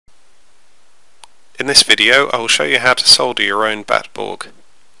In this video I will show you how to solder your own BattBorg.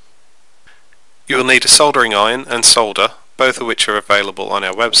 You will need a soldering iron and solder, both of which are available on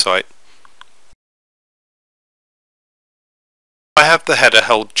our website. I have the header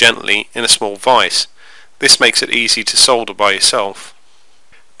held gently in a small vise. This makes it easy to solder by yourself.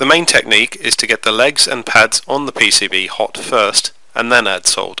 The main technique is to get the legs and pads on the PCB hot first and then add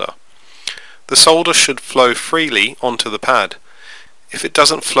solder. The solder should flow freely onto the pad. If it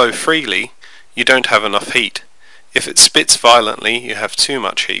doesn't flow freely, you don't have enough heat. If it spits violently, you have too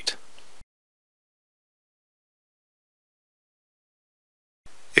much heat.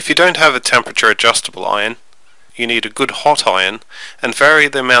 If you don't have a temperature adjustable iron, you need a good hot iron and vary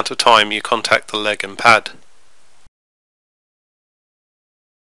the amount of time you contact the leg and pad.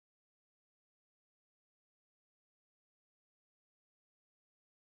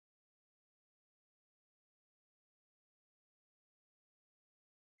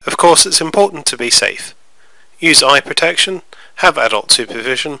 Of course, it's important to be safe. Use eye protection, have adult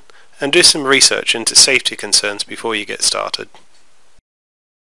supervision, and do some research into safety concerns before you get started.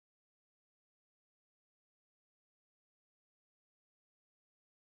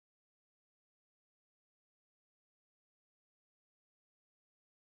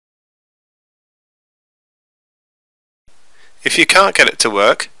 If you can't get it to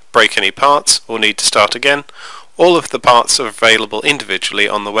work, break any parts, or need to start again, all of the parts are available individually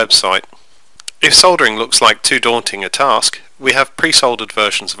on the website. If soldering looks like too daunting a task, we have pre-soldered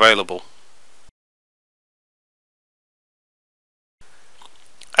versions available.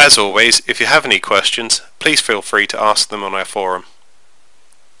 As always, if you have any questions, please feel free to ask them on our forum.